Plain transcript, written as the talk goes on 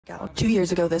2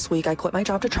 years ago this week, I quit my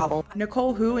job to travel.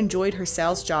 Nicole Hu enjoyed her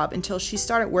sales job until she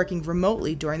started working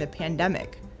remotely during the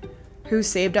pandemic. Hu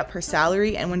saved up her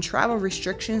salary, and when travel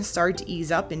restrictions started to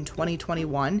ease up in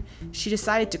 2021, she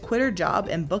decided to quit her job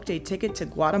and booked a ticket to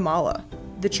Guatemala.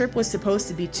 The trip was supposed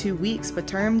to be 2 weeks, but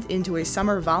turned into a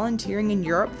summer volunteering in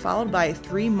Europe, followed by a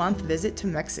 3-month visit to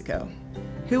Mexico.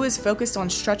 Hu is focused on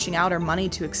stretching out her money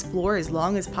to explore as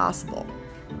long as possible.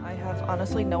 I have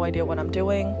honestly no idea what I'm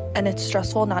doing, and it's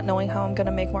stressful not knowing how I'm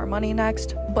gonna make more money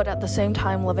next, but at the same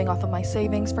time, living off of my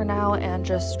savings for now and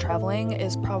just traveling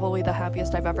is probably the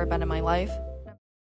happiest I've ever been in my life.